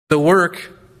the work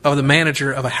of the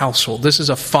manager of a household. This is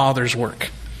a father's work.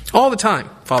 All the time,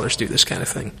 fathers do this kind of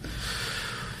thing.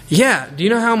 Yeah, do you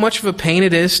know how much of a pain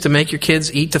it is to make your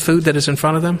kids eat the food that is in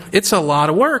front of them? It's a lot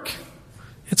of work.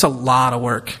 It's a lot of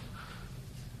work.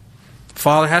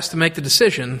 Father has to make the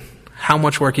decision how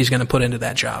much work he's going to put into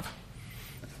that job.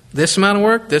 This amount of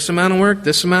work, this amount of work,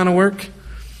 this amount of work.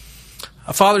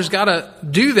 A father's got to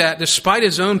do that despite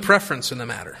his own preference in the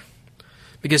matter.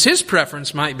 Because his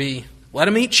preference might be, let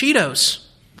him eat Cheetos.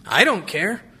 I don't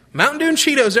care. Mountain Dew and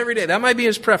Cheetos every day. That might be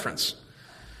his preference.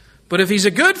 But if he's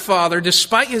a good father,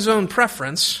 despite his own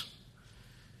preference,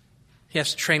 he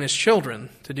has to train his children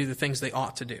to do the things they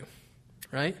ought to do.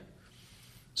 Right?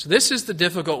 So this is the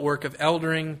difficult work of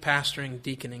eldering, pastoring,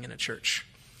 deaconing in a church.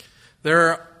 There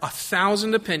are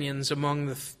 1,000 opinions among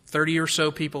the 30 or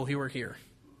so people who are here.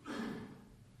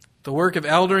 The work of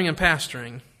eldering and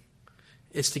pastoring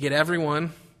is to get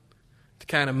everyone to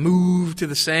kind of move to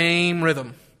the same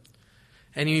rhythm.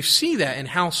 And you see that in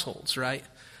households, right?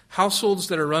 Households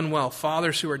that are run well,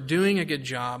 fathers who are doing a good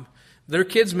job. Their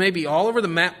kids may be all over the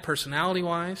map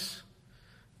personality-wise,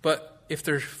 but if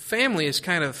their family is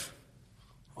kind of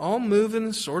all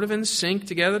moving sort of in sync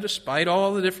together despite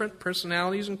all the different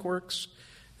personalities and quirks,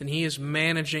 then he is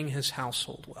managing his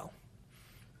household well.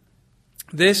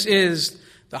 This is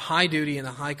the high duty and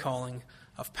the high calling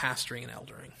of pastoring and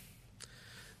eldering.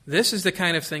 This is the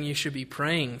kind of thing you should be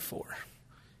praying for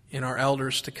in our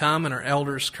elders to come and our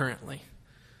elders currently.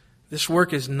 This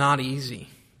work is not easy.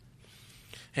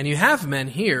 And you have men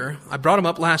here, I brought them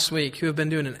up last week, who have been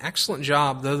doing an excellent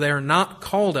job, though they are not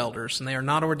called elders and they are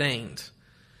not ordained.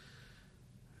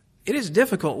 It is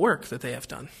difficult work that they have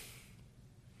done.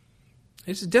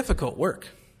 It's difficult work,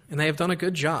 and they have done a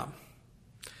good job.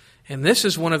 And this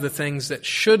is one of the things that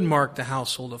should mark the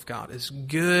household of God, is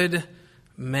good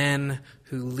men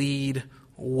who lead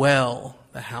well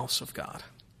the house of God.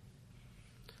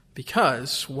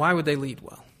 Because, why would they lead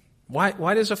well?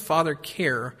 Why does a father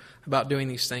care about doing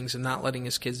these things and not letting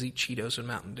his kids eat Cheetos and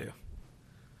Mountain Dew?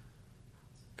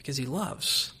 Because he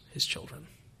loves his children.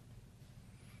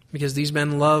 Because these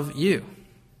men love you.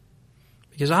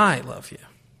 Because I love you.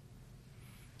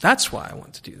 That's why I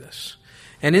want to do this.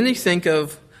 And then you think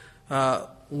of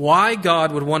why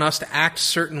God would want us to act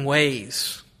certain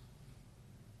ways.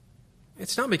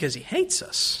 It's not because he hates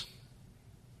us.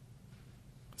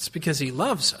 It's because he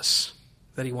loves us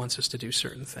that he wants us to do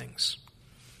certain things.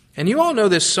 And you all know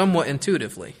this somewhat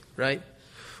intuitively, right?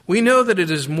 We know that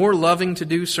it is more loving to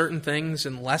do certain things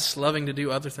and less loving to do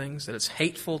other things, that it's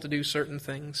hateful to do certain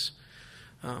things.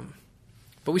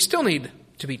 But we still need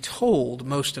to be told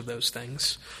most of those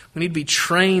things. We need to be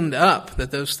trained up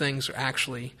that those things are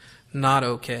actually not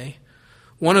okay.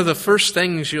 One of the first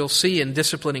things you'll see in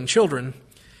disciplining children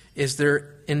is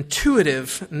their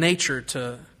intuitive nature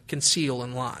to conceal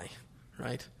and lie,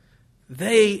 right?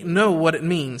 They know what it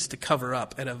means to cover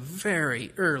up at a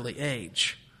very early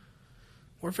age.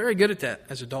 We're very good at that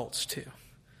as adults, too.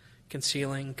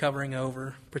 Concealing, covering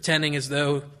over, pretending as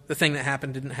though the thing that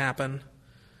happened didn't happen.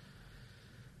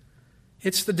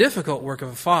 It's the difficult work of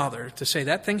a father to say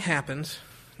that thing happened.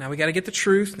 Now we got to get the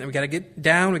truth. Now we got to get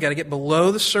down. We got to get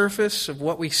below the surface of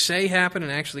what we say happened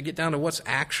and actually get down to what's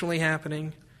actually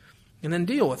happening and then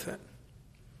deal with it.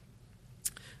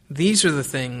 These are the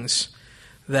things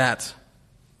that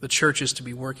the church is to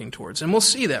be working towards. And we'll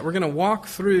see that. We're going to walk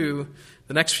through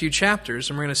the next few chapters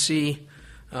and we're going to see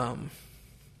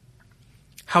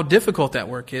how difficult that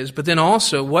work is, but then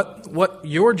also what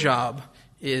your job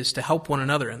is to help one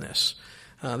another in this.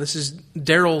 This is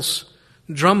Daryl's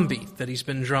drum beat that he's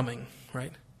been drumming,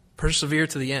 right? Persevere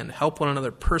to the end. Help one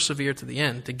another persevere to the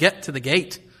end, to get to the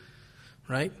gate,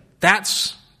 right?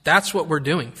 That's what we're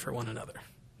doing for one another.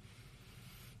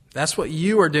 That's what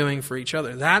you are doing for each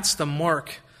other. That's the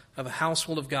mark of a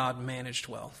household of God managed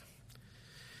well.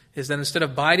 Is that instead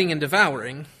of biting and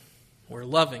devouring, we're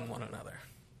loving one another.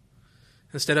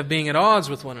 Instead of being at odds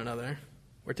with one another,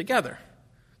 we're together,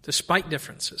 despite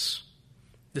differences,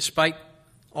 despite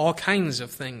all kinds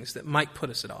of things that might put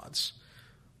us at odds.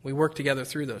 We work together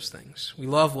through those things. We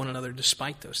love one another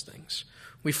despite those things.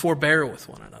 We forbear with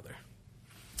one another.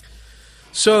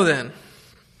 So then,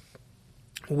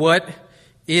 what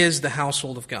is the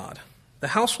household of God? The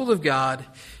household of God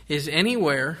is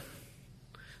anywhere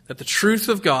that the truth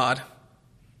of God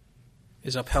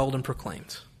is upheld and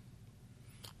proclaimed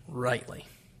rightly.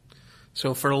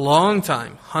 So for a long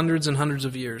time, hundreds and hundreds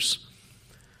of years,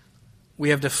 we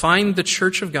have defined the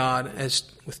church of God as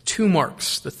with two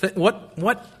marks.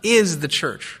 What is the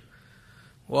church?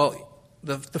 Well,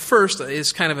 the first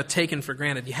is kind of a taken for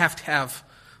granted. You have to have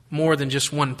more than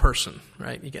just one person,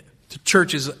 right? You get The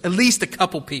church is at least a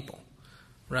couple people,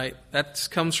 right? That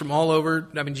comes from all over.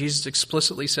 I mean, Jesus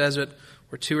explicitly says it,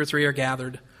 where 2 or 3 are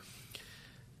gathered,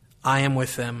 I am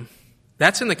with them.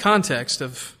 That's in the context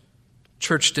of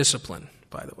church discipline,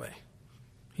 by the way.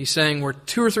 He's saying where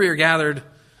 2 or 3 are gathered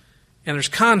and there's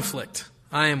conflict,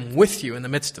 I am with you in the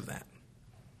midst of that.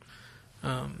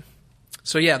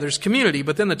 So yeah, there's community,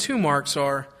 but then the 2 marks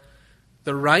are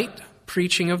the right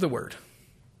preaching of the word.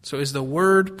 So is the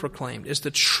word proclaimed? Is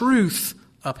the truth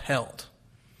upheld?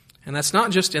 And that's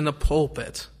not just in the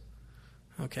pulpit,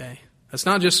 okay? That's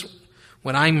not just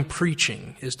when I'm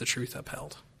preaching is the truth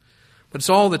upheld. But it's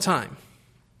all the time.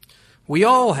 We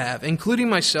all have, including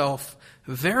myself,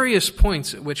 various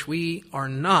points at which we are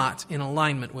not in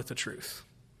alignment with the truth.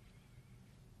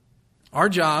 Our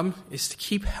job is to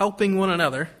keep helping one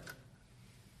another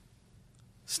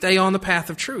stay on the path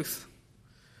of truth.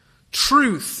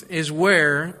 Truth is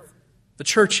where the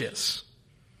church is,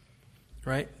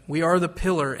 right? We are the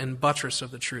pillar and buttress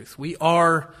of the truth. We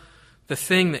are the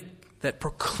thing that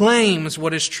proclaims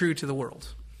what is true to the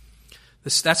world.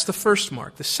 That's the first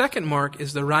mark. The second mark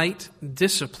is the right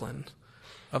discipline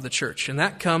of the church, and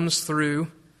that comes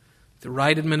through the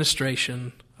right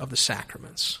administration of the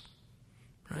sacraments,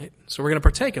 right? So we're going to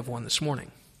partake of one this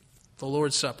morning, the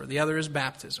Lord's Supper. The other is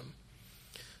baptism.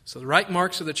 So the right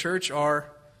marks of the church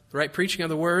are the right preaching of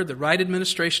the word, the right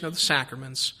administration of the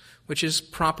sacraments, which is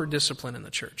proper discipline in the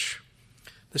church.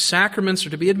 The sacraments are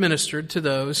to be administered to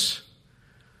those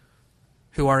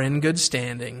who are in good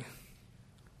standing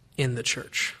in the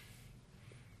church,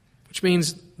 which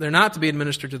means they're not to be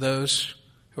administered to those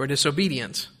who are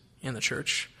disobedient in the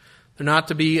church. They're not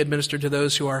to be administered to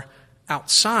those who are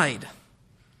outside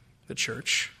the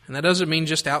church. And that doesn't mean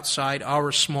just outside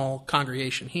our small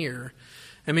congregation here.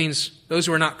 It means those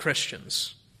who are not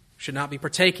Christians should not be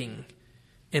partaking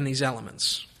in these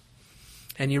elements.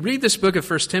 And you read this book of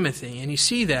 1 Timothy, and you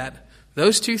see that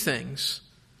those 2 things,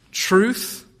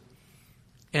 truth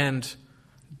and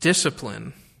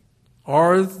discipline,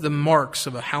 are the marks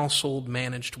of a household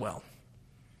managed well.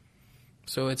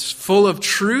 So it's full of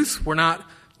truth. We're not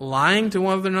lying to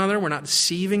one another. We're not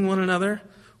deceiving one another.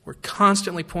 We're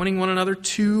constantly pointing one another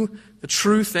to the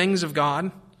true things of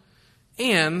God.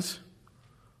 And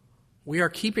we are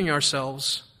keeping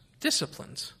ourselves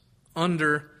disciplined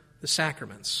under the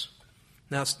sacraments.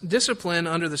 Now, discipline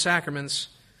under the sacraments,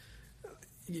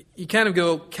 you kind of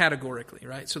go categorically,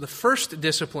 right? So the first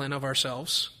discipline of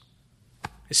ourselves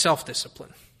is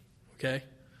self-discipline, okay?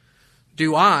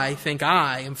 Do I think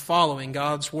I am following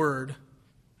God's word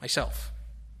myself?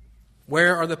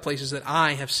 Where are the places that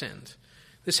I have sinned?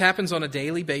 This happens on a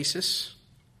daily basis,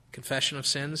 confession of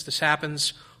sins. This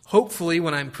happens, hopefully,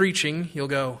 when I'm preaching, you'll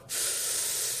go,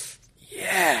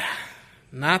 yeah,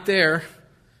 not there.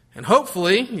 And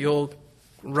hopefully, you'll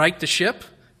right the ship,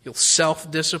 you'll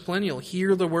self-discipline, you'll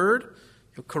hear the word,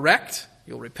 you'll correct,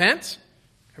 you'll repent,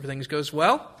 everything goes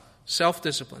well.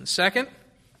 Self-discipline. Second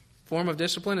form of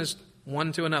discipline is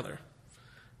one to another.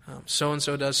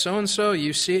 So-and-so does so-and-so,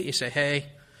 you see it, you say, hey,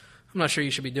 I'm not sure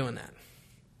you should be doing that.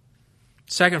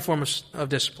 Second form of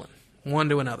discipline, one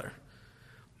to another.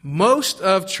 Most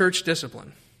of church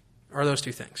discipline are those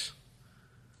 2 things.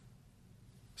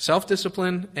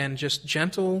 Self-discipline and just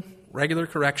gentle, regular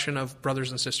correction of brothers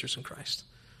and sisters in Christ.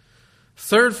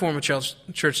 Third form of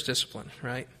church discipline,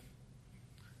 right?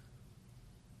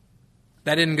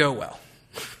 That didn't go well.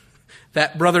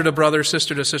 That brother to brother,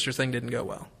 sister to sister thing didn't go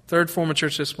well. Third form of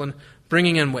church discipline,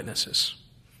 bringing in witnesses.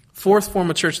 Fourth form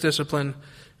of church discipline,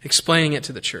 explaining it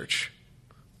to the church.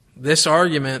 This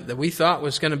argument that we thought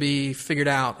was going to be figured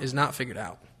out is not figured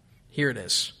out. Here it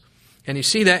is. And you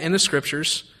see that in the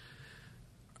scriptures.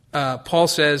 Paul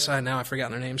says, now I've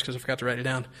forgotten their names because I forgot to write it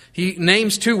down. He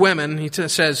names 2 women. He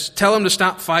says, tell them to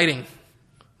stop fighting.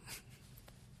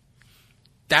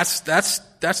 That's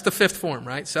the fifth form,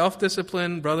 right?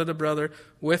 Self-discipline, brother to brother,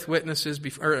 with witnesses,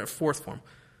 fourth form,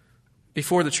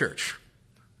 before the church.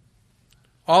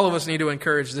 All of us need to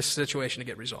encourage this situation to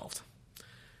get resolved.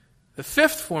 The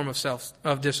fifth form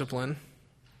of discipline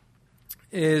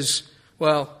is,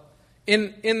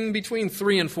 in between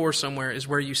 3 and 4 somewhere is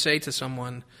where you say to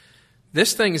someone,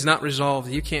 this thing is not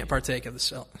resolved, you can't partake of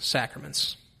the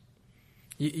sacraments.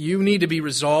 You need to be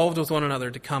resolved with one another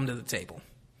to come to the table.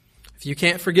 If you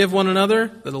can't forgive one another,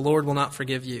 then the Lord will not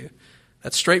forgive you.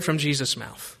 That's straight from Jesus'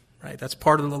 mouth, right? That's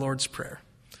part of the Lord's Prayer.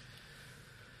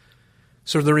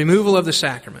 So the removal of the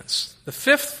sacraments. The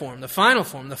fifth form, the final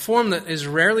form, the form that is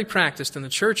rarely practiced in the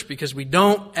church because we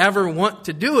don't ever want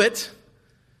to do it,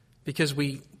 because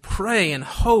we pray and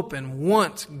hope and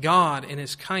want God in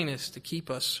His kindness to keep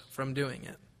us from doing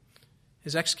it,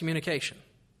 is excommunication.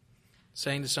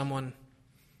 saying to someone,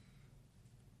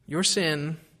 your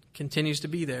sin continues to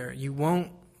be there. You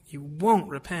won't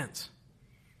repent.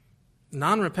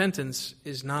 Non-repentance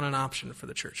is not an option for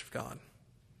the Church of God.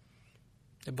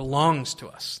 It belongs to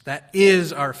us. That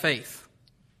is our faith.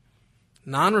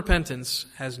 Non-repentance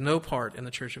has no part in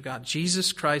the Church of God.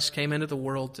 Jesus Christ came into the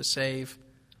world to save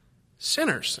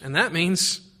sinners, and that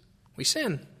means we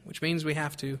sin, which means we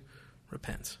have to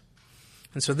repent.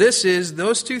 And so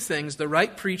those two things, the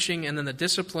right preaching and then the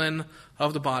discipline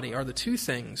of the body, are the two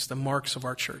things, the marks of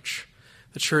our church.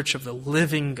 The church of the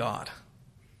living God.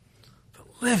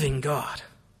 The living God.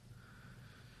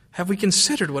 Have we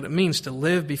considered what it means to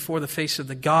live before the face of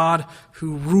the God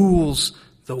who rules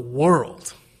the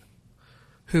world?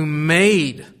 Who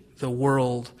made the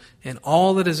world and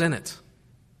all that is in it?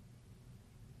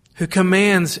 Who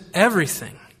commands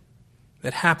everything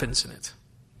that happens in it?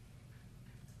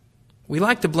 We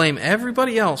like to blame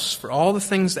everybody else for all the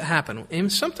things that happen.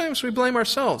 And sometimes we blame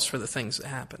ourselves for the things that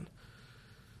happen.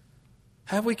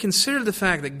 Have we considered the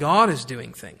fact that God is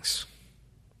doing things?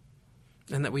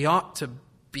 And that we ought to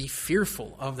be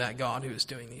fearful of that God who is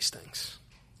doing these things?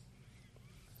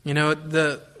 You know,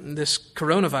 this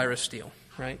coronavirus deal,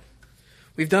 right?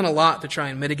 We've done a lot to try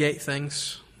and mitigate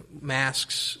things.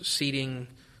 Masks, seating,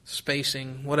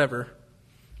 spacing, whatever.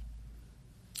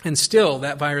 And still,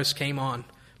 that virus came on.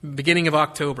 Beginning of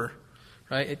October,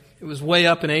 right? It was way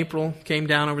up in April, came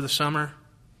down over the summer.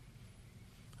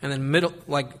 And then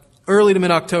early to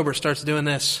mid-October starts doing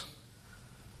this.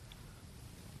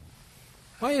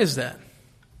 Why is that?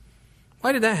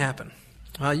 Why did that happen?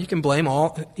 Well, you can blame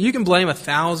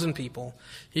 1,000 people.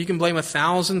 You can blame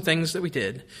 1,000 things that we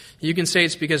did. You can say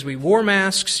it's because we wore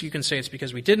masks. You can say it's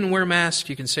because we didn't wear masks.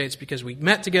 You can say it's because we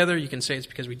met together. You can say it's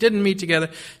because we didn't meet together.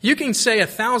 You can say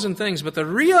 1,000 things, but the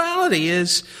reality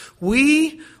is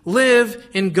we live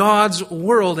in God's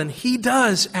world, and He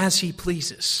does as He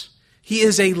pleases. He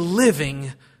is a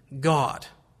living God.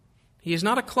 He is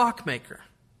not a clockmaker.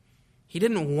 He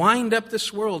didn't wind up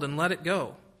this world and let it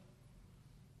go.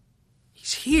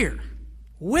 He's here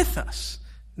with us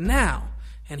now,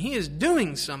 and He is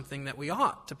doing something that we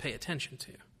ought to pay attention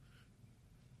to.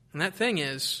 And that thing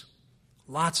is,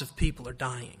 lots of people are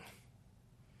dying.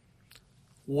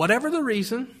 Whatever the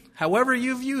reason, however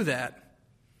you view that,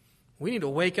 we need to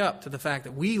wake up to the fact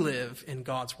that we live in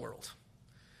God's world.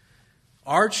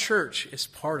 Our church is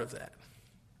part of that.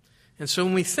 And so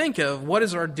when we think of what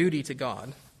is our duty to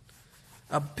God,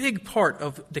 a big part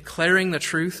of declaring the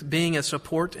truth, being a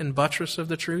support and buttress of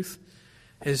the truth,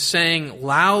 is saying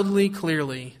loudly,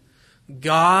 clearly,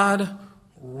 God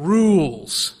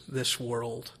rules this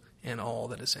world and all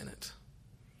that is in it.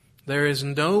 There is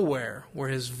nowhere where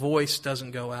His voice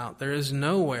doesn't go out. There is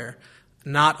nowhere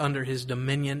not under His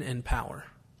dominion and power.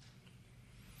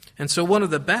 And so one of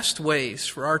the best ways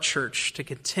for our church to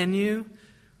continue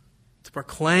to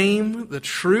proclaim the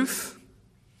truth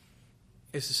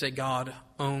is to say God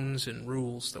owns and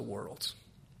rules the world.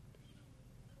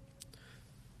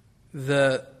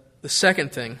 The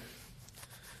second thing,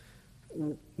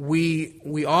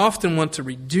 we often want to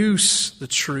reduce the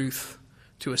truth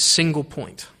to a single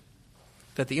point.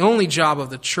 That the only job of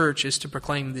the church is to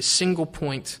proclaim the single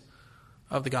point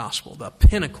of the gospel, the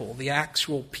pinnacle, the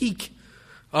actual peak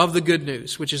of the good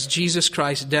news, which is Jesus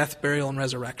Christ's death, burial, and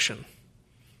resurrection.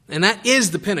 And that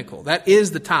is the pinnacle. That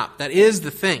is the top. That is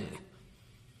the thing.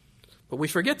 But we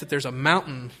forget that there's a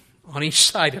mountain on each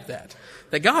side of that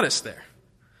got us there.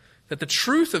 That the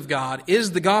truth of God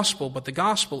is the gospel, but the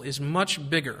gospel is much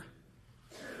bigger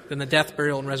than the death,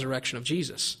 burial, and resurrection of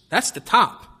Jesus. That's the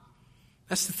top.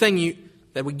 That's the thing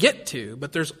that we get to,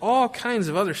 but there's all kinds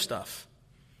of other stuff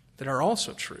that are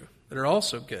also true, that are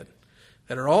also good,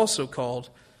 that are also called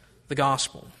the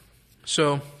gospel.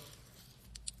 So,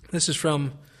 this is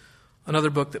from another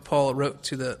book that Paul wrote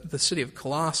to the city of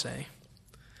Colossae.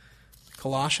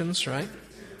 Colossians, right?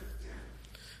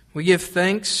 We give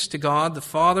thanks to God, the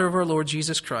Father of our Lord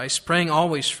Jesus Christ, praying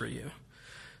always for you,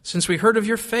 since we heard of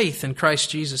your faith in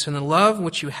Christ Jesus and the love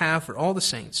which you have for all the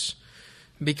saints,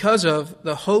 because of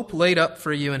the hope laid up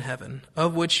for you in heaven,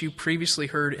 of which you previously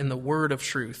heard in the word of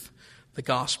truth, the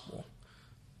gospel.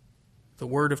 The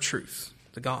word of truth,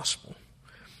 the gospel,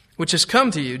 which has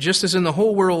come to you, just as in the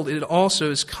whole world it also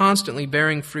is constantly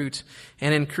bearing fruit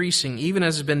and increasing, even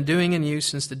as it has been doing in you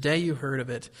since the day you heard of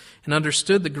it and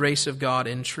understood the grace of God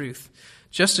in truth,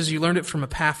 just as you learned it from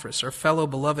Epaphras, our fellow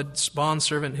beloved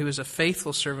bondservant, who is a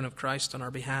faithful servant of Christ on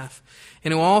our behalf,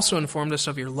 and who also informed us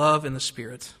of your love in the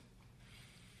Spirit.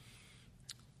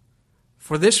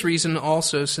 For this reason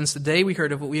also, since the day we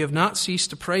heard of it, we have not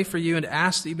ceased to pray for you and to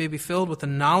ask that you may be filled with the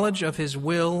knowledge of His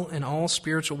will and all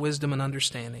spiritual wisdom and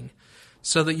understanding,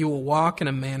 so that you will walk in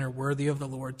a manner worthy of the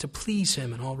Lord, to please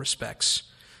him in all respects,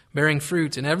 bearing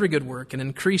fruit in every good work and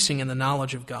increasing in the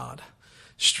knowledge of God,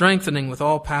 strengthening with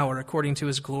all power according to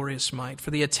his glorious might,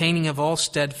 for the attaining of all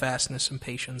steadfastness and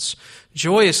patience,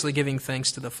 joyously giving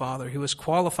thanks to the Father, who has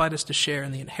qualified us to share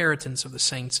in the inheritance of the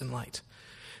saints in light.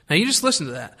 Now you just listen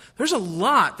to that. There's a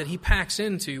lot that he packs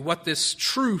into what this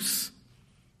truth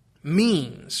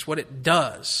means, what it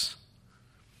does.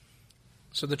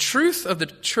 So the truth of the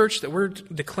church that we're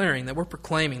declaring, that we're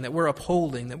proclaiming, that we're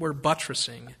upholding, that we're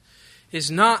buttressing,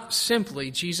 is not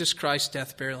simply Jesus Christ's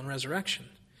death, burial, and resurrection.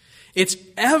 It's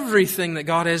everything that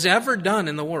God has ever done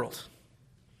in the world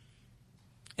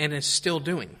and is still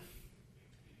doing.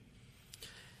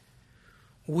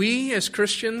 We as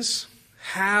Christians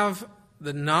have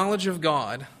the knowledge of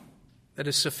God that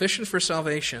is sufficient for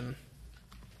salvation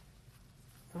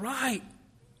right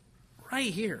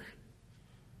here,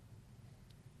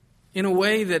 in a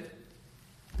way that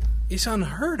is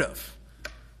unheard of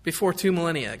before 2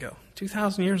 millennia ago,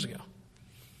 2,000 years ago.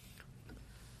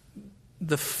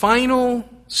 The final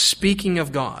speaking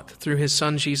of God through his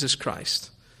Son Jesus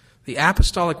Christ, the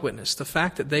apostolic witness, the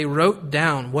fact that they wrote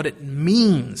down what it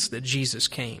means that Jesus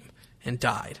came and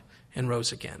died and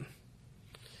rose again,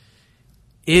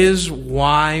 is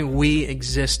why we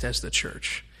exist as the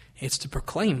church. It's to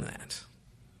proclaim that,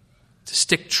 to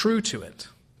stick true to it,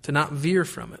 to not veer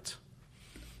from it.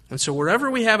 And so wherever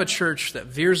we have a church that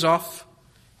veers off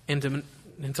into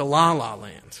la-la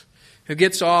land, who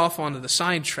gets off onto the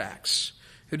side tracks,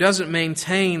 who doesn't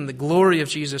maintain the glory of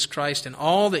Jesus Christ and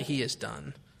all that he has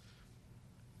done,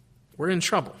 we're in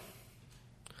trouble.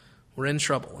 We're in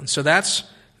trouble. And so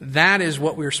that is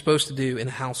what we're supposed to do in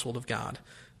the household of God,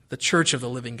 the church of the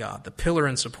living God, the pillar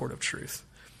and support of truth.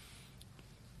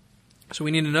 So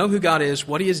we need to know who God is,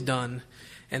 what he has done,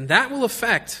 and that will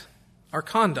affect our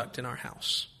conduct in our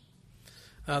house.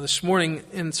 This morning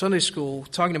in Sunday school,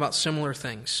 talking about similar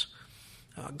things.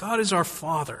 God is our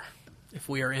Father if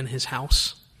we are in his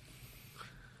house.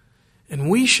 And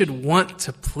we should want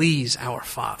to please our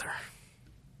Father.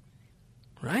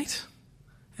 Right?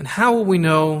 And how will we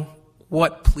know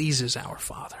what pleases our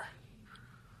Father?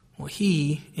 Well,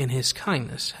 he, in his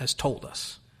kindness, has told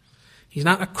us. He's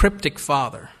not a cryptic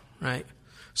father, right?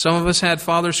 Some of us had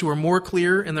fathers who were more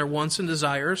clear in their wants and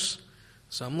desires,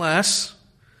 some less.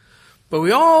 But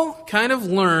we all kind of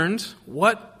learned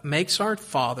what makes our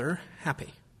Father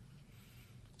happy.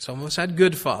 Some of us had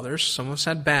good fathers, some of us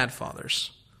had bad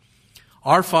fathers.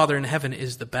 Our Father in heaven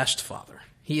is the best Father.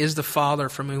 He is the Father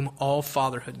from whom all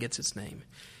fatherhood gets its name.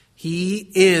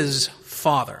 He is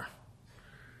Father.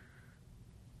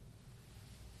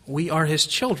 We are his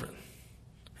children.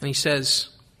 And he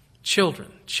says,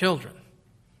 children,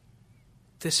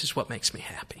 this is what makes me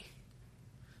happy.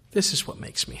 This is what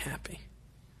makes me happy.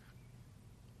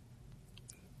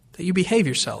 That you behave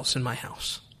yourselves in my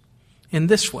house in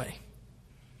this way,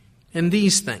 in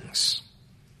these things.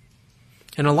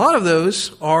 And a lot of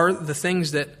those are the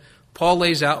things that Paul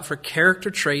lays out for character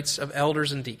traits of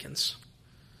elders and deacons.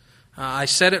 I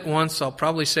said it once, I'll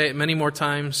probably say it many more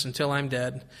times until I'm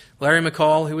dead. Larry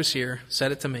McCall, who was here,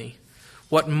 said it to me.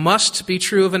 What must be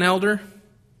true of an elder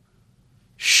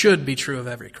should be true of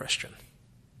every Christian.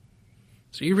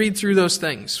 So you read through those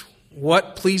things.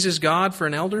 What pleases God for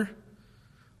an elder?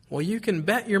 Well, you can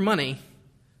bet your money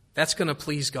that's going to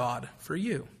please God for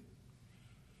you.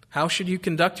 How should you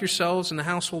conduct yourselves in the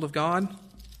household of God?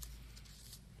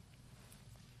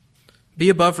 Be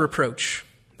above reproach,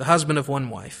 the husband of one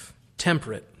wife,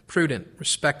 temperate, prudent,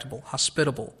 respectable,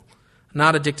 hospitable,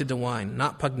 not addicted to wine,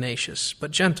 not pugnacious,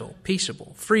 but gentle,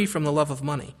 peaceable, free from the love of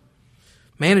money.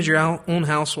 Manage your own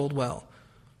household well.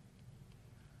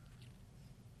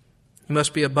 You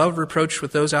must be above reproach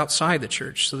with those outside the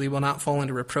church, so that you will not fall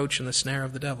into reproach in the snare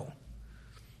of the devil.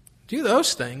 Do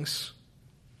those things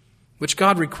which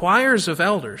God requires of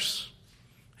elders,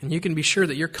 and you can be sure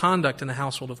that your conduct in the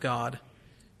household of God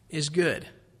is good.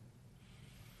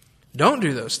 Don't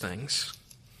do those things,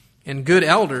 and good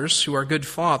elders who are good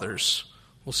fathers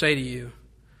will say to you,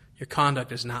 your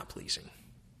conduct is not pleasing.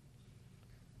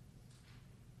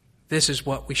 This is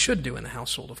what we should do in the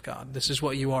household of God. This is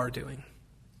what you are doing.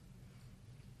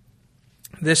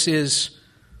 This is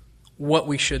what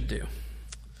we should do.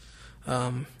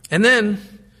 And then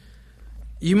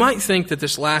you might think that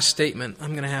this last statement,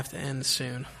 I'm going to have to end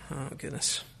soon. Oh,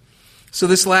 goodness. So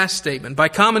this last statement, by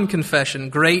common confession,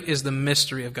 great is the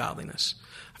mystery of godliness.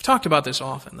 I've talked about this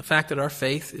often, the fact that our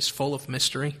faith is full of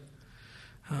mystery.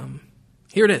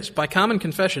 Here it is. By common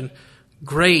confession,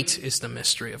 great is the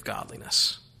mystery of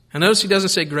godliness. And notice he doesn't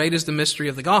say great is the mystery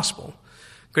of the gospel.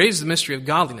 Great is the mystery of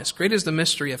godliness. Great is the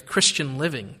mystery of Christian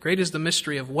living. Great is the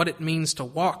mystery of what it means to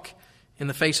walk in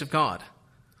the face of God.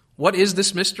 What is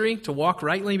this mystery? To walk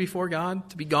rightly before God,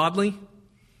 to be godly?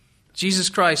 Jesus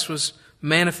Christ was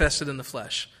manifested in the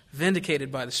flesh,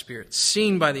 vindicated by the Spirit,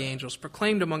 seen by the angels,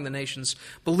 proclaimed among the nations,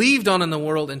 believed on in the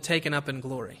world, and taken up in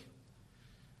glory.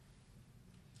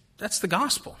 That's the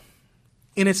gospel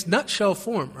in its nutshell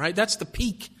form, right? That's the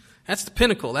peak. That's the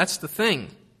pinnacle. That's the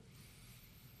thing.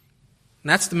 And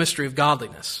that's the mystery of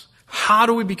godliness. How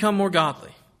do we become more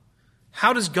godly?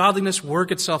 How does godliness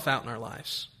work itself out in our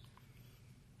lives?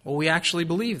 Well, we actually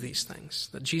believe these things,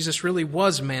 that Jesus really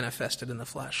was manifested in the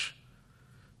flesh,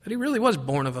 that he really was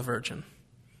born of a virgin,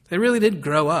 that he really did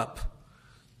grow up,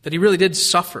 that he really did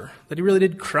suffer, that he really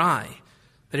did cry,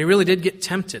 that he really did get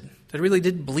tempted, that he really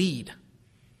did bleed.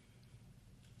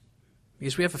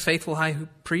 Because we have a faithful high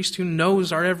priest who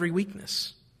knows our every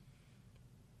weakness.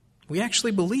 We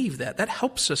actually believe that. That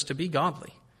helps us to be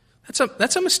godly.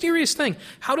 That's a mysterious thing.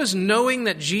 How does knowing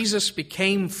that Jesus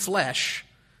became flesh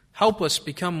help us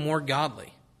become more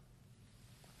godly?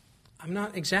 I'm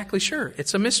not exactly sure.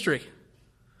 It's a mystery.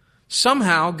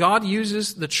 Somehow, God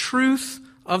uses the truth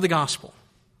of the gospel,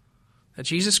 that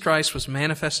Jesus Christ was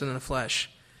manifested in the flesh.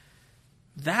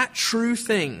 That true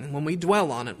thing, when we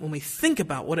dwell on it, when we think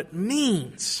about what it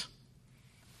means,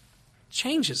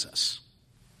 changes us.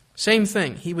 Same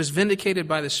thing. He was vindicated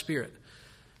by the Spirit.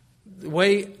 The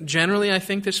way generally I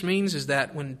think this means is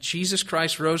that when Jesus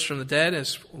Christ rose from the dead,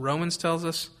 as Romans tells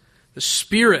us, the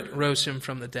Spirit rose him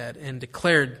from the dead and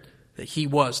declared that he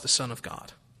was the Son of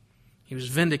God. He was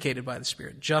vindicated by the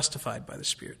Spirit, justified by the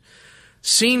Spirit,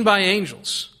 seen by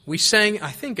angels. We sang,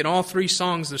 I think, in all three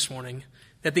songs this morning,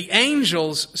 that the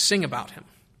angels sing about him.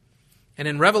 And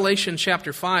in Revelation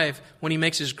chapter 5, when he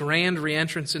makes his grand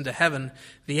reentrance into heaven,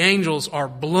 the angels are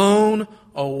blown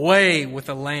away with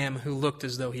the Lamb who looked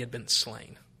as though he had been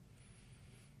slain.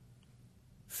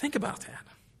 Think about that.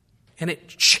 And it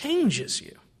changes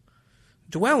you.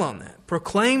 Dwell on that.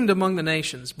 Proclaimed among the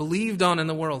nations, believed on in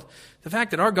the world. The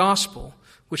fact that our gospel,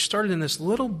 which started in this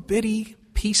little bitty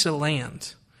piece of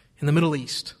land in the Middle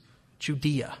East,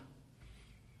 Judea,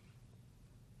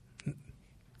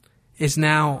 is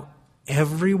now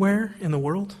everywhere in the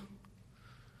world,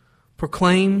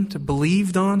 proclaimed,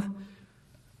 believed on.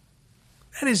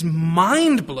 That is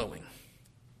mind-blowing.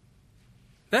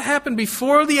 That happened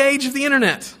before the age of the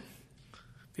internet,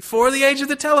 before the age of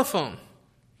the telephone,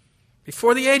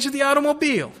 before the age of the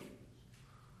automobile.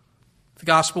 The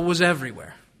gospel was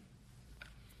everywhere.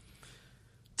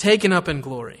 Taken up in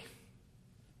glory.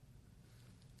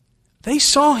 They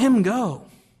saw him go.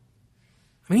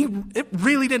 I mean, it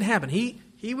really did happen.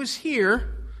 He was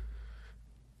here,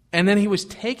 and then he was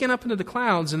taken up into the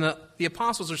clouds, and the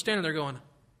apostles are standing there going,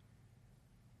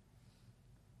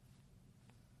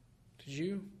 do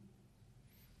you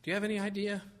have any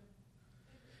idea?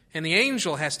 And the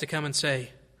angel has to come and say,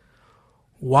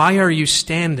 why are you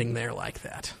standing there like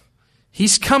that?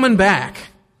 He's coming back,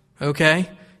 okay?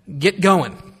 Get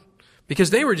going. Because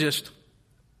they were just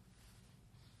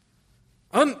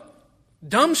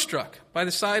dumbstruck by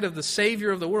the sight of the Savior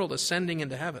of the world ascending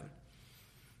into heaven.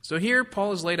 So here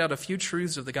Paul has laid out a few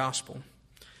truths of the gospel.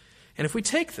 And if we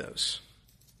take those,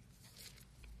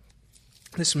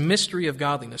 this mystery of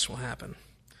godliness will happen.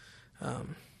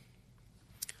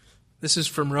 This is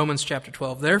from Romans chapter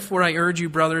 12. Therefore I urge you,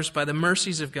 brothers, by the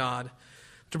mercies of God,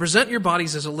 to present your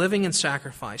bodies as a living and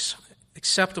sacrifice,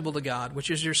 acceptable to God, which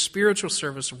is your spiritual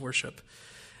service of worship.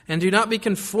 And do not be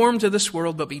conformed to this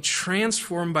world, but be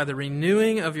transformed by the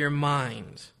renewing of your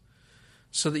mind,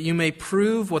 so that you may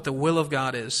prove what the will of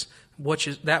God is,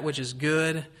 that which is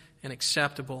good and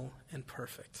acceptable and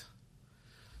perfect.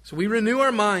 So we renew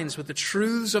our minds with the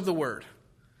truths of the Word.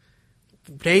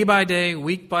 Day by day,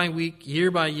 week by week,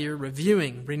 year by year,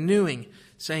 reviewing, renewing,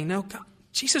 saying, no, God,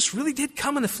 Jesus really did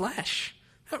come in the flesh.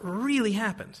 That really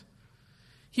happened.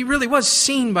 He really was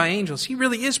seen by angels. He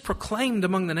really is proclaimed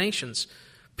among the nations.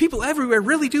 People everywhere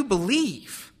really do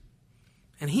believe.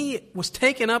 And he was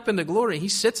taken up into glory. He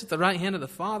sits at the right hand of the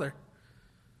Father.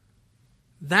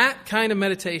 That kind of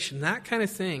meditation, that kind of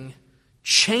thing,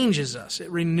 changes us. It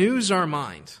renews our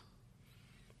mind.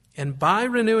 And by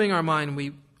renewing our mind,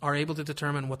 we are able to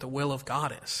determine what the will of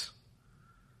God is.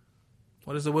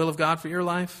 What is the will of God for your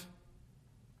life?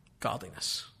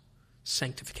 Godliness.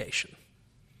 Sanctification.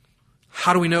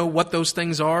 How do we know what those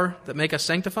things are that make us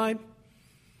sanctified?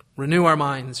 Renew our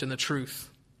minds in the truth,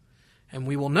 and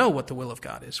we will know what the will of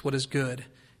God is, what is good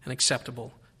and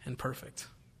acceptable and perfect.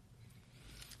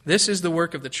 This is the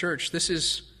work of the church. This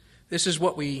is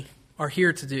what we are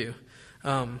here to do.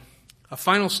 A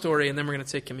final story, and then we're going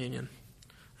to take communion.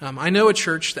 I know a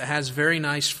church that has very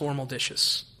nice formal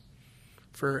dishes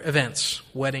for events,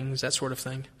 weddings, that sort of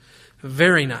thing.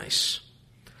 Very nice.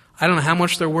 I don't know how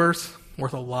much they're worth.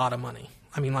 Worth a lot of money.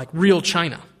 I mean, like real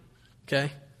china.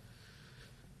 Okay?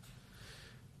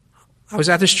 I was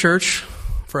at this church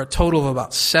for a total of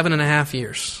about 7.5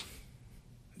 years.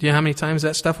 Do you know how many times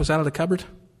that stuff was out of the cupboard?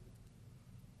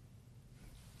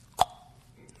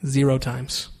 0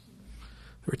 times.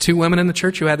 There were 2 women in the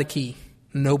church who had the key.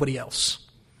 Nobody else.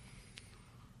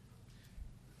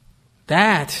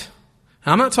 That,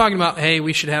 I'm not talking about, hey,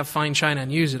 we should have fine china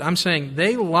and use it. I'm saying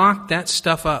they locked that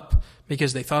stuff up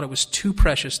because they thought it was too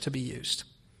precious to be used.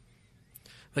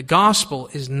 The gospel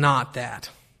is not that.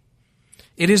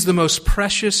 It is the most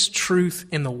precious truth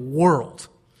in the world.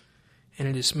 And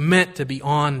it is meant to be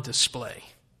on display,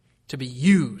 to be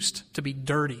used, to be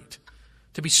dirtied,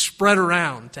 to be spread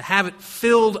around, to have it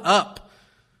filled up,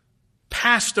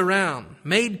 passed around,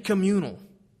 made communal.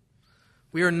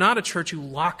 We are not a church who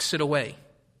locks it away.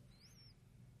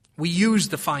 We use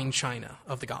the fine china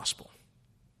of the gospel.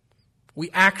 We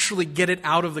actually get it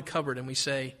out of the cupboard and we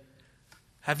say,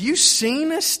 have you seen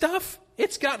this stuff?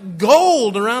 It's got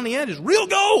gold around the edges, real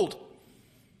gold.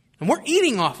 And we're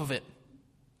eating off of it.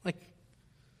 Like,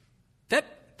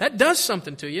 that does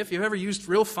something to you. If you've ever used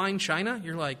real fine china,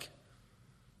 you're like,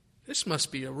 this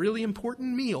must be a really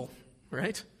important meal,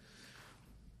 right?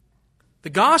 The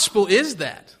gospel is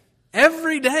that.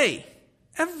 Every day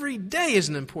is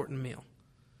an important meal.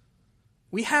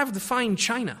 We have the fine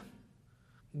china.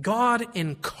 God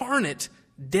incarnate,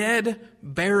 dead,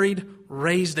 buried,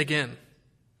 raised again.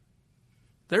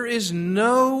 There is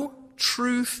no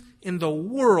truth in the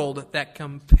world that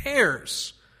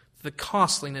compares to the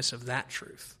costliness of that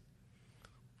truth.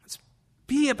 Let's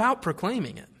be about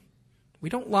proclaiming it. We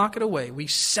don't lock it away. We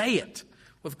say it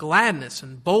with gladness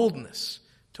and boldness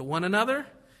to one another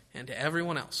and to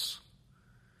everyone else.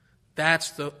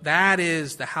 That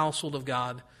is the household of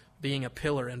God being a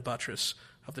pillar and buttress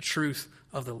of the truth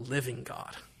of the living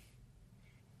God.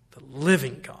 The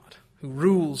living God who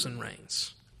rules and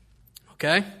reigns.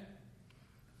 Okay?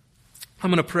 I'm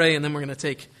going to pray and then we're going to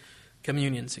take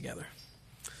communion together.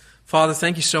 Father,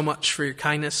 thank you so much for your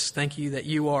kindness. Thank you that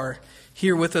you are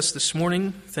here with us this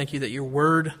morning. Thank you that your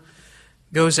word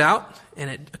goes out and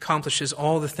it accomplishes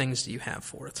all the things that you have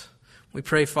for it. We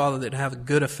pray, Father, that it have a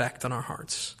good effect on our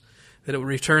hearts, that it will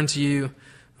return to you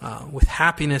with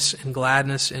happiness and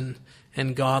gladness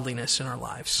and godliness in our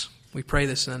lives. We pray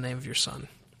this in the name of your Son.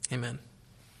 Amen.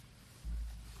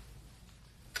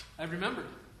 I've remembered.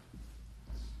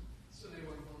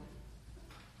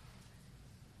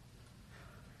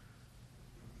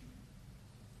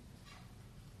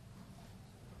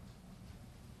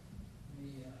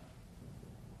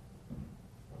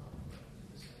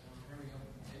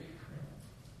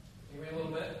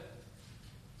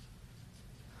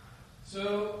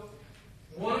 So,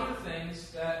 one of the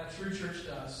things that a true church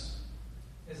does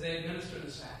is they administer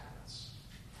the sacraments.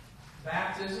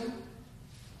 Baptism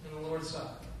and the Lord's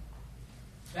Supper.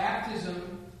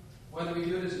 Baptism, whether we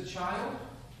do it as a child,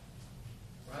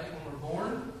 right, when we're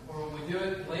born, or when we do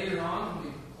it later on when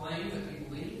we proclaim that we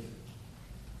believe.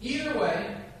 Either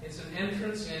way, it's an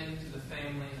entrance into the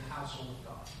family and household of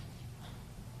God.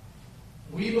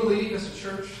 We believe as a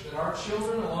church that our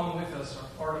children along with us are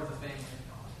part of the family of God.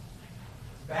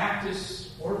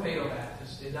 Baptist or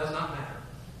Paedo-Baptist, it does not matter.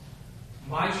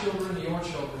 My children, your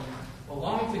children,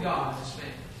 belong to God and His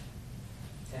family.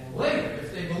 And later,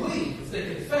 if they believe, if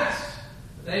they confess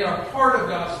that they are part of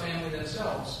God's family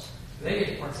themselves, they get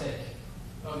to partake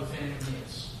of the family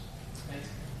meals. Right?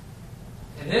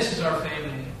 And this is our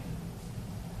family meal.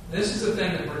 This is the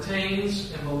thing that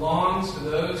pertains and belongs to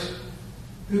those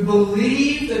who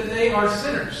believe that they are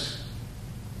sinners.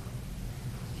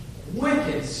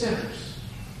 Wicked sinners.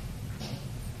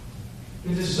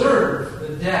 Who deserve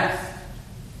the death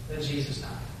that Jesus died.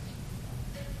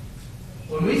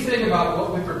 When we think about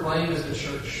what we proclaim as the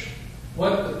church,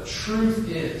 what the truth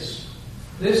is,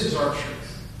 this is our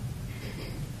truth.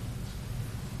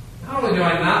 Not only do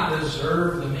I not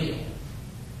deserve the meal,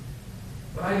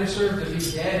 but I deserve to be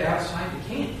dead outside the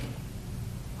camp.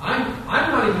 I'm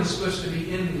not even supposed to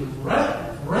be in the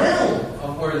realm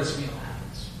of where this meal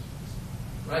happens.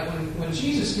 Right? When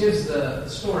Jesus gives the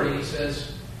story, he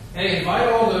says, hey, invite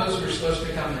all those who are supposed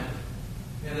to come in.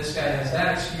 And this guy has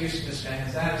that excuse, this guy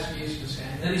has that excuse, this guy.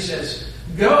 And then he says,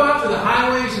 go out to the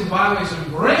highways and byways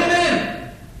and bring them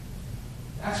in.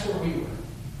 That's where we were.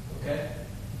 Okay?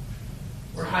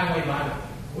 We're highway byway.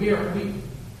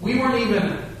 We weren't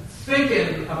even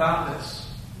thinking about this.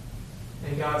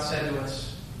 And God said to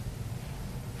us,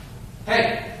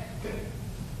 hey,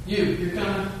 you're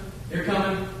coming. You're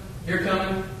coming. You're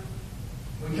coming.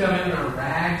 We come in our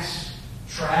rags,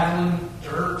 traveling,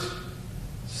 dirt,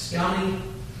 scummy.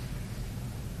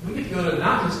 We get to go to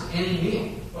not just any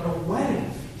meal, but a wedding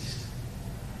feast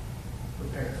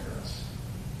prepared for us.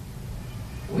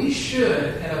 We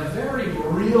should, at a very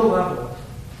real level,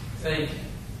 think,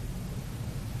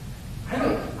 I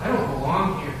don't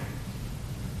belong here.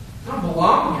 I don't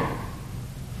belong here.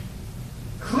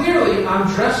 Clearly, I'm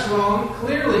dressed wrong.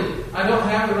 Clearly, I don't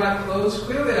have the right clothes.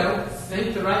 Clearly, I don't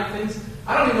think the right things.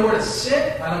 I don't even know where to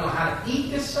sit. I don't know how to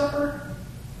eat this supper.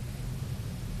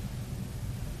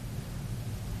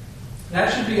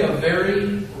 That should be a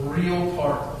very real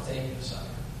part of taking the supper.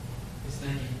 Is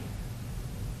thinking,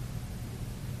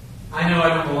 I know I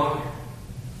don't belong here.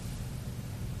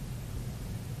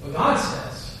 But God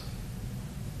says,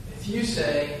 if you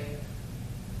say,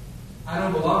 I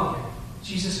don't belong here,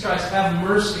 Jesus Christ, have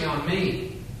mercy on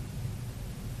me.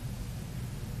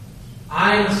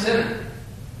 I am a sinner.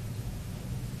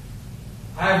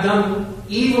 I have done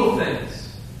evil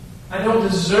things. I don't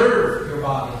deserve your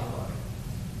body and blood.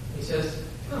 He says,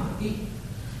 come, eat.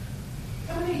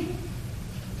 Come and eat.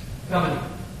 Come and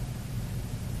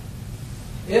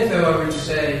eat. If, however, you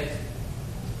say,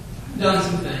 I've done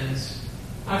some things,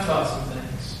 I've thought some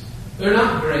things, they're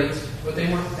not great, but they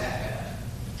weren't that bad.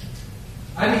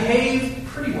 I behave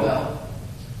pretty well.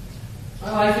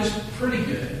 My life is pretty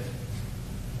good.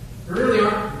 There really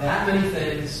aren't that many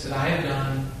things that I have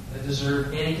done that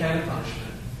deserve any kind of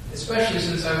punishment, especially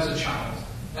since I was a child.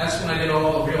 That's when I did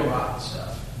all the real rotten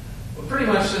stuff. But pretty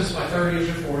much since my 30s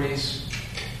or 40s,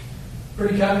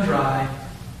 pretty cut and dry,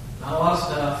 not a lot of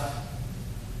stuff.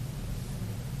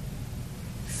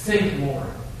 Think more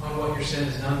on what your sin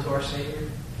has done to our Savior.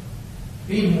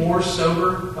 Be more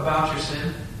sober about your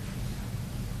sin.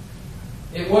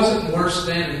 It wasn't worse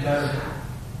then and better now.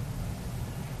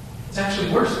 It's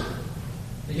actually worse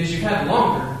because you've had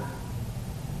longer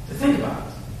to think about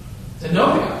it, to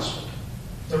know the gospel,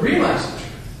 to realize the truth.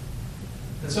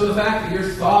 And so the fact that your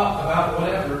thought about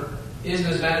whatever isn't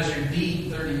as bad as your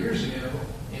deed 30 years ago,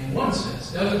 in one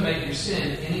sense, doesn't make your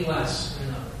sin any less in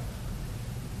another.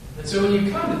 And so when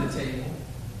you come to the table,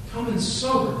 come in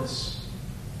soberness.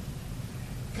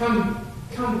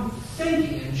 Come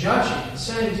thinking and judging and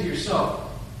saying to yourself,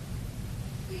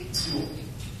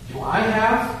 do I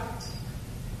have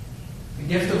the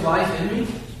gift of life in me?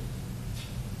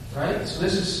 Right? So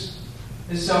this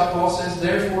is how Paul says,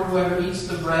 therefore whoever eats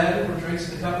the bread or drinks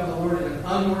the cup of the Lord in an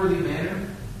unworthy manner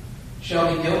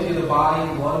shall be guilty of the body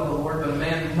and blood of the Lord, but a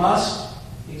man must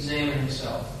examine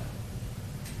himself.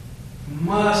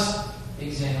 Must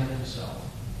examine himself.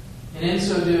 And in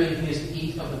so doing, he is to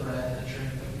eat of the bread and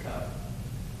drink of the cup.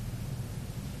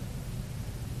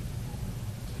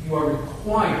 You are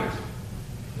required,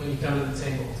 when you come to the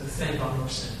table, to think on your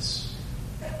sins.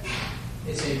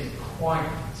 It's a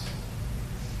requirement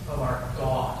of our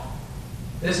God.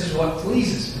 This is what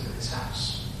pleases Him in His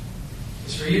house.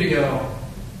 It's for you to go,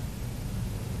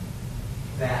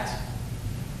 that,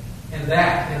 and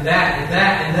that, and that, and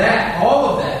that, and that, all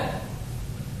of that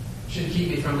should keep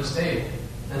me from this table.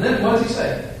 And then what does He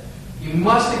say? You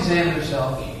must examine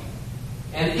yourself.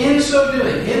 And in so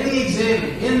doing, in the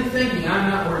examining, in thinking I'm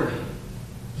not worthy,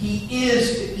 He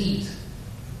is to eat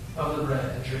of the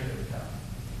bread and drink of the cup.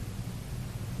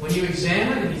 When you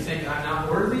examine and you think I'm not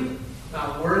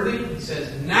worthy, He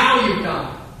says, now you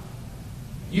come.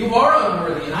 You are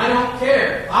unworthy, and I don't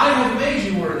care. I have made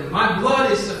you worthy. My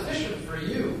blood is sufficient for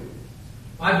you.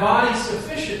 My body is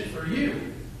sufficient for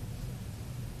you.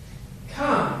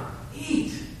 Come,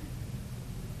 eat.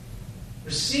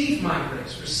 Receive my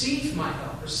grace. Receive my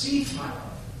help. Receive my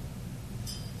love.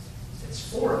 It's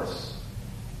for us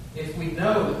if we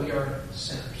know that we are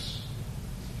sinners.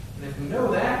 And if we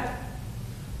know that,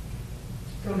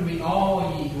 come to me,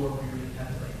 all ye who are weary and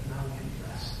heavy laden, and I will give you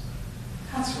rest.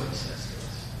 That's what He says to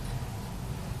us.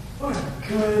 What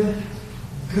a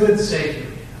good Savior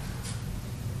we have.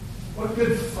 What a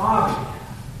good Father we have.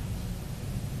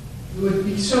 Who would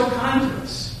be so kind to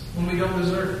us when we don't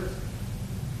deserve it.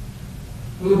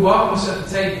 Who would welcome us at the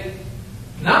table.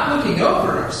 Not looking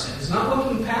over our sins, not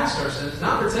looking past our sins,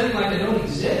 not pretending like they don't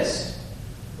exist,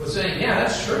 but saying, yeah,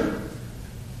 that's true.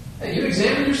 Hey, you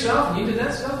examined yourself and you did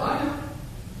that stuff, I know.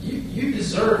 You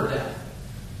deserve death.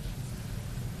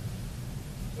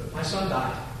 But my son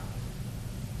died,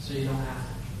 so you don't have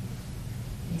to.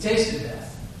 He tasted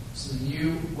death, so that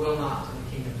you will not in the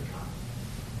kingdom to come.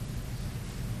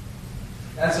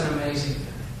 That's an amazing thing.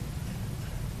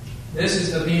 This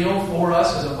is the meal for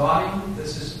us as a body.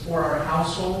 This is for our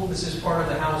household. This is part of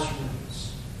the house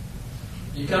rules.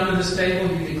 You come to this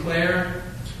table, you declare,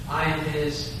 I am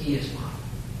His, He is mine.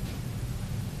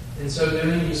 In so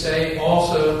doing, you say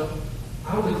also,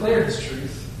 I will declare His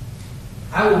truth.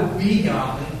 I will be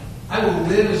godly. I will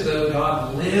live as though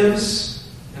God lives,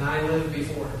 and I live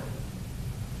before Him.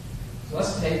 So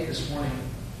let's take this morning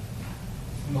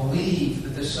and believe that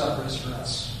this supper is for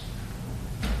us.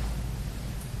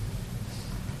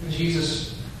 And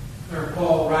Jesus, or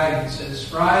Paul writing, says,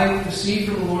 "For I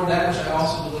received from the Lord that which I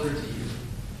also delivered to you.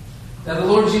 That the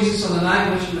Lord Jesus, on the night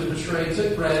in which He was betrayed,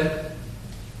 took bread,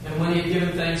 and when He had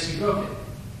given thanks, He broke it.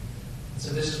 And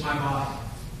said, 'This is my body,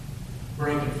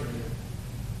 broken for you.'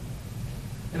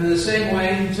 And in the same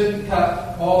way, He took the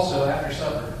cup also after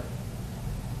supper,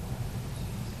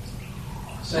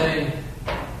 saying,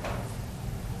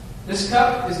 'This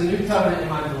cup is the new covenant in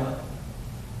my blood.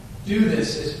 Do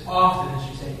this as often as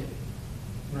you take it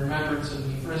in remembrance of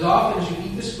me. For as often as you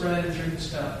eat this bread and drink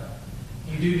this cup,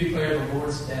 you do declare the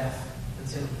Lord's death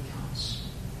until He comes.'"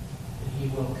 And He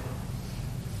will come.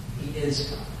 He is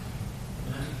coming.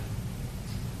 Amen.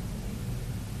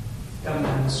 Come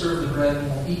and we'll serve the bread and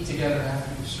we'll eat together after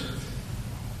you've served.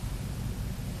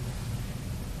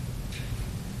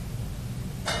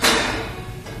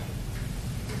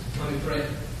 Let me pray.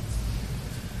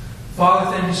 Father,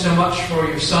 thank you so much for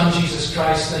your Son, Jesus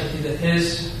Christ. Thank you that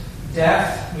His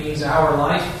death means our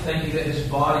life. Thank you that His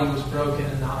body was broken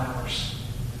and not ours.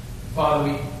 Father,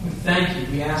 we thank you.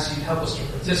 We ask you to help us to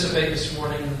participate this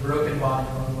morning in the broken body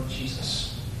of our Lord Jesus.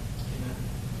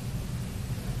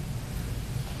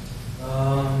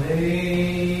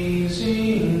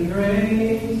 Amazing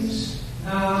grace,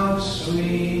 how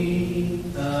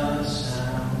sweet the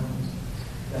sound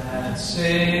that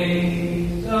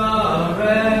saved a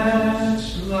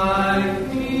wretch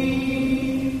like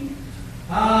me.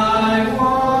 I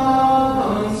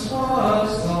once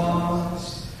was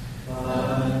lost,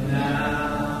 but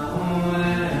now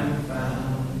am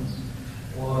found.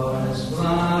 Was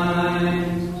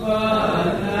blind,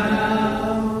 but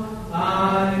now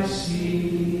I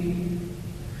see.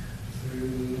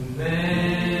 Through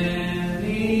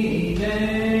many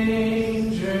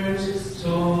dangers,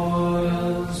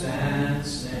 toils, and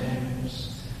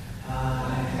snares,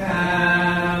 I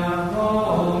have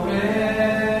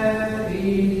already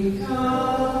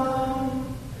come.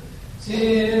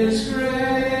 'Tis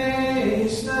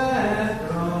grace that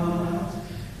brought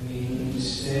me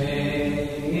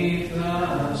safe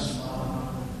thus far,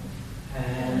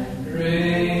 and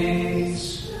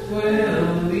grace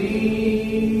will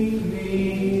lead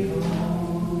me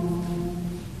home.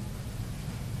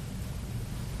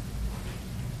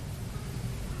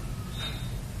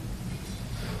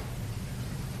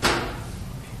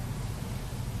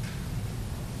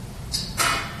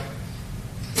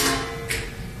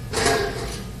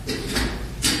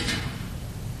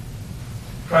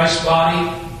 Christ's body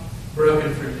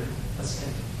broken for you. Let's take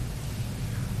it.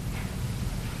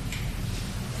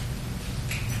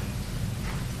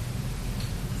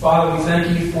 Father, we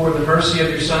thank you for the mercy of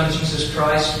your Son, Jesus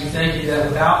Christ. We thank you that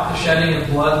without the shedding of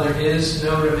blood, there is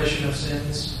no remission of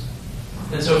sins.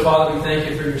 And so, Father, we thank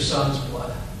you for your Son's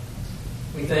blood.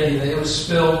 We thank you that it was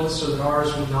spilled so that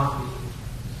ours would not be.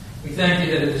 We thank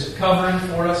you that it is a covering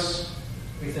for us.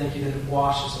 We thank you that it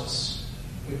washes us.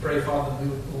 We pray, Father, that we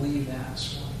would believe that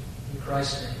this morning. In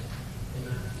Christ's name,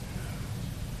 amen.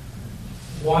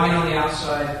 Wine on the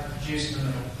outside, juice in the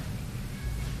middle.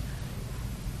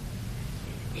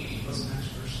 What's the next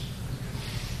verse?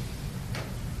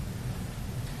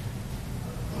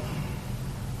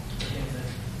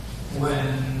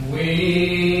 When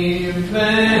we've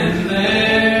been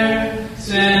there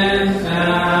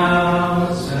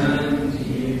 10,000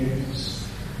 years,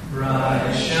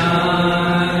 bright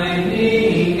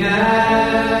shining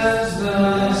as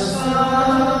the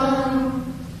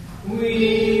sun,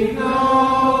 we've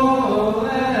no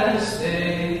less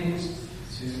days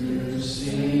to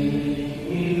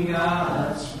sing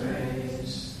God's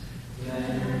praise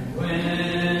than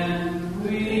when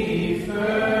we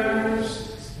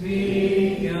first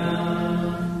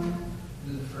begun.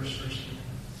 Do the first verse again.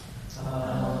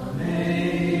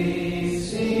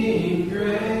 Amazing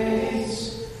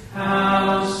grace,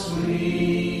 how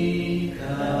sweet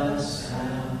the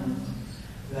sound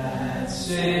that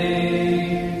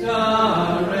saved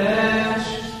a wretch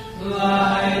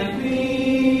like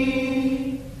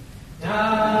me.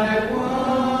 I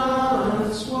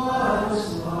once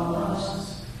was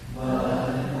lost,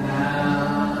 but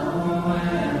now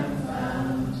am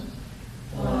found.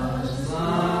 Was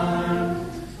blind,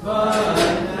 but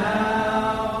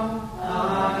now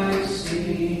I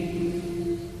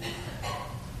see.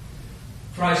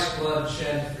 Christ's blood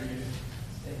shed for you.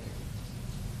 Take it.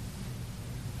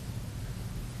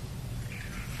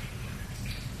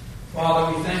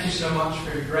 Father, we thank you so much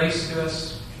for your grace to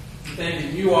us. We thank you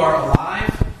that you are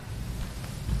alive,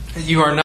 that you are not